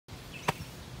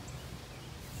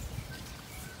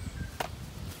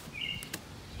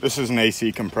This is an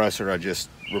AC compressor I just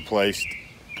replaced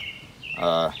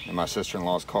in my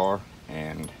sister-in-law's car,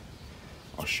 and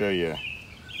I'll show you.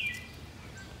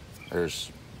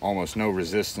 There's almost no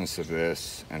resistance to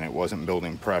this, and it wasn't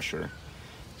building pressure.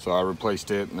 So I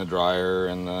replaced it in the dryer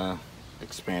and the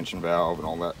expansion valve and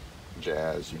all that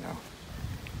jazz, you know.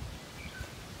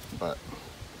 But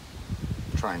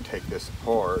try and take this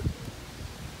apart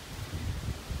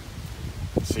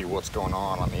and see what's going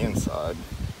on the inside.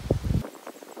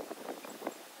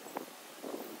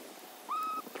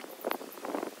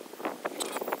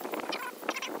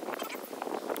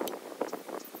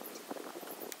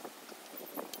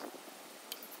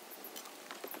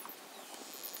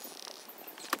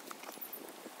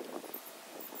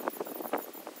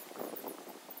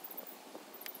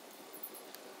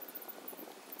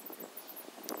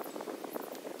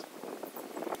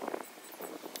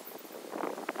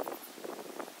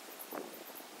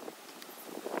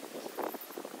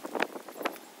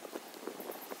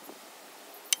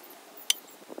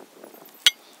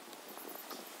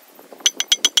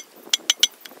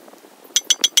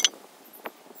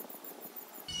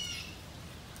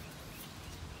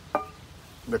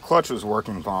 The clutch was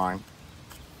working fine.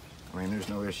 I mean, there's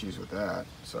no issues with that.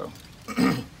 So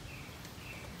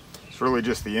it's really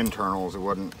just the internals. It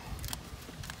wasn't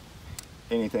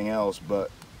anything else,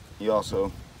 but you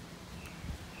also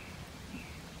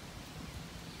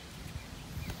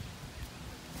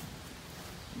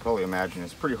probably imagine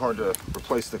it's pretty hard to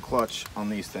replace the clutch on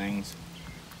these things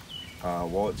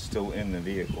while it's still in the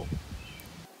vehicle.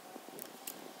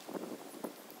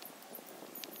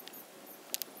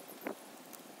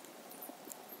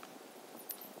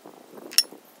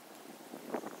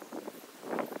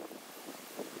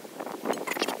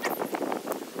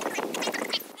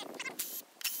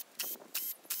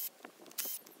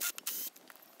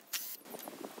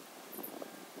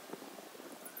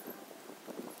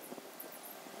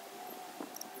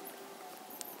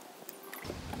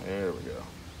 There we go.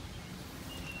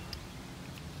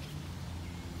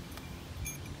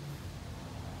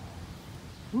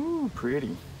 Ooh,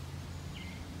 pretty.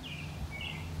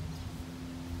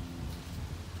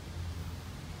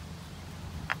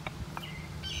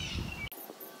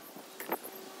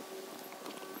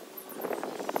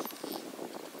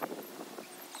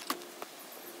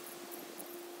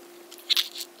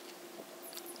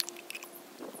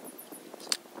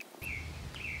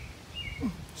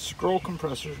 Scroll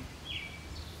compressor.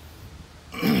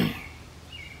 There's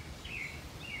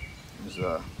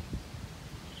I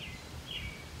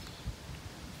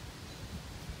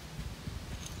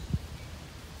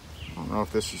don't know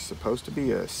if this is supposed to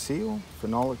be a seal,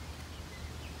 phenolic.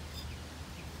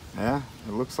 Yeah,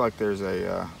 it looks like there's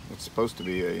a, it's supposed to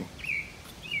be a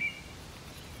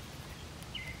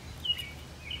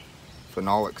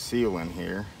phenolic seal in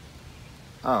here.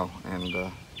 Oh,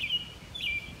 and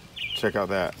check out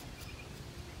that.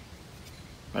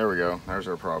 There we go, there's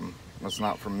our problem. That's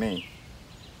not from me.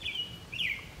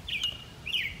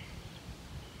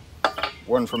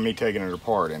 Wasn't from me taking it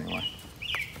apart anyway.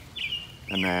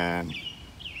 And then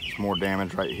there's more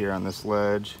damage right here on this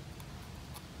ledge.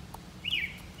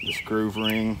 This groove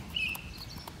ring.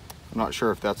 I'm not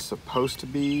sure if that's supposed to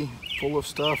be full of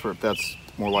stuff or if that's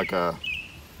more like a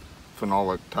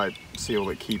phenolic type seal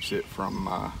that keeps it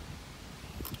from,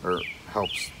 or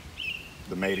helps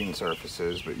the mating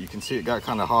surfaces. But you can see it got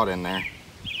kind of hot in there,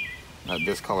 that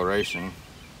discoloration.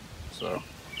 So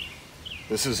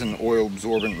this is an oil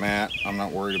absorbent mat. I'm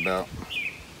not worried about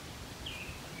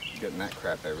getting that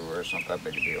crap everywhere. It's not that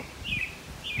big a deal.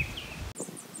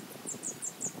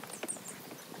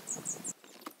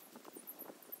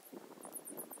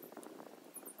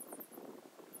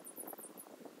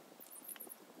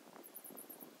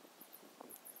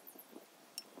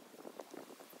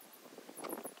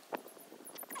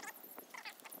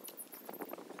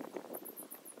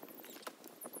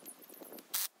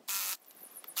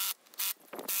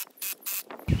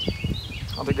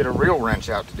 I'll have to get a real wrench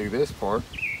out to do this part.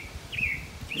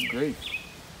 Good grief.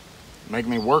 Make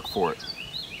me work for it.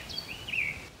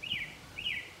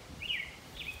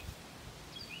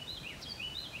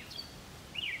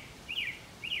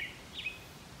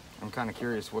 I'm kind of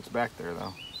curious what's back there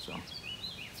though, so.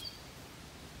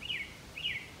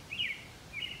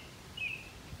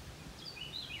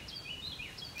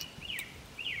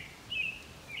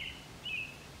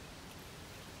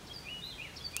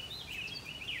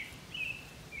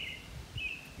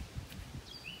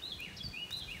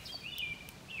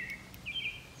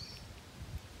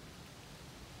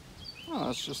 Oh,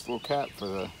 that's just a little cap for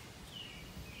the,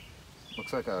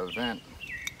 looks like a vent.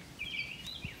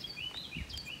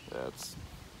 That's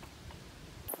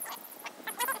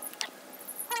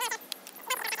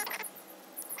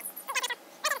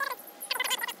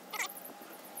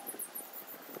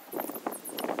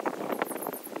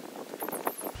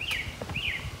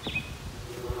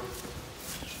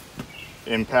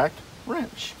Impact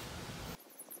wrench.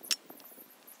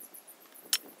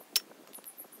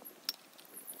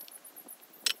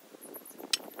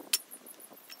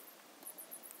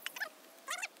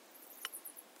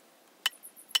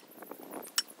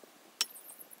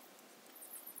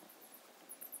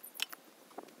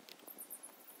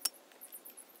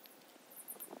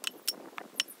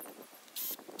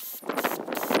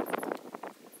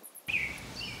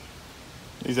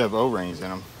 These have O-rings in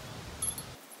them.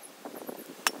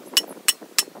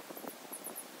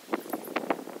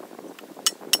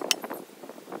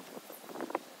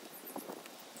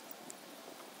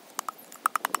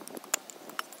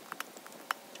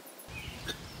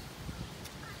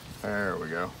 There we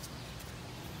go.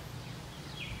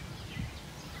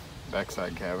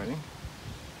 Backside cavity.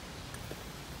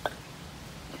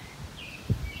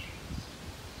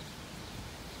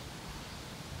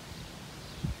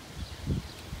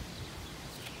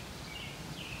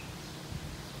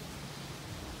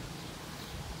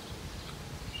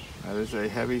 That is a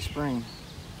heavy spring.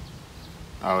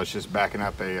 Oh, it's just backing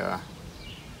up the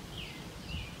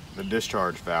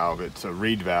discharge valve. It's a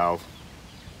reed valve.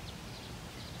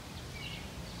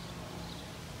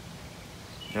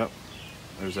 Yep,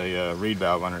 there's a reed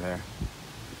valve under there.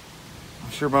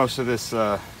 I'm sure most of this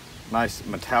nice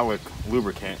metallic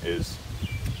lubricant is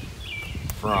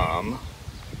from,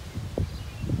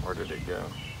 where did it go?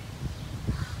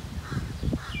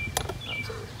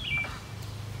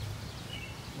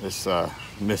 This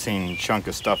missing chunk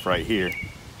of stuff right here.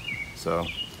 So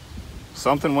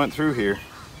something went through here.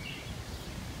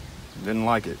 Didn't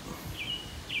like it.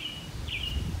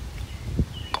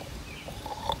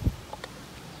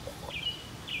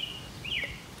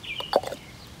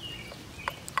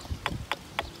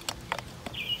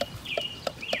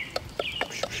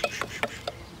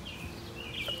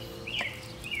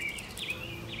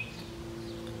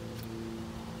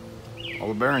 All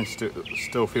the bearings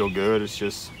still feel good. It's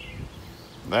just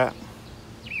that.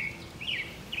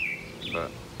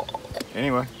 But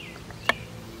anyway,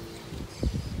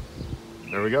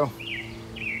 there we go.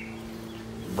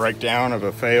 Breakdown of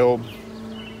a failed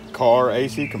car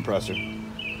AC compressor.